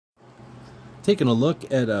Taking a look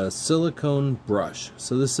at a silicone brush.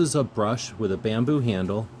 So this is a brush with a bamboo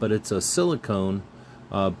handle, but it's a silicone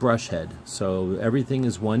brush head. So everything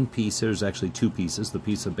is one piece. There's actually two pieces, the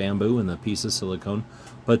piece of bamboo and the piece of silicone.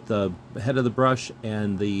 But the head of the brush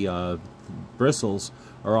and the bristles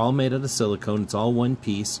are all made out of silicone. It's all one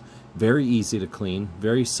piece. Very easy to clean,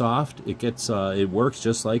 very soft. It works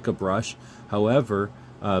just like a brush. However,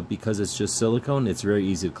 because it's just silicone, it's very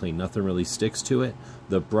easy to clean. Nothing really sticks to it.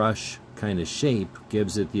 The brush kind of shape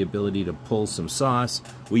gives it the ability to pull some sauce.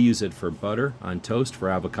 We use it for butter on toast, for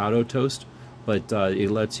avocado toast, but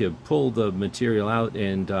it lets you pull the material out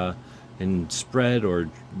and spread or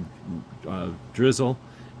drizzle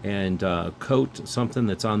and coat something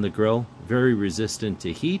that's on the grill. Very resistant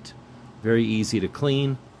to heat, very easy to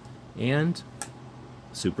clean, and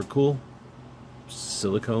super cool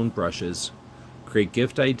silicone brushes. Great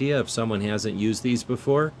gift idea if someone hasn't used these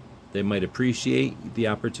before. They might appreciate the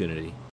opportunity.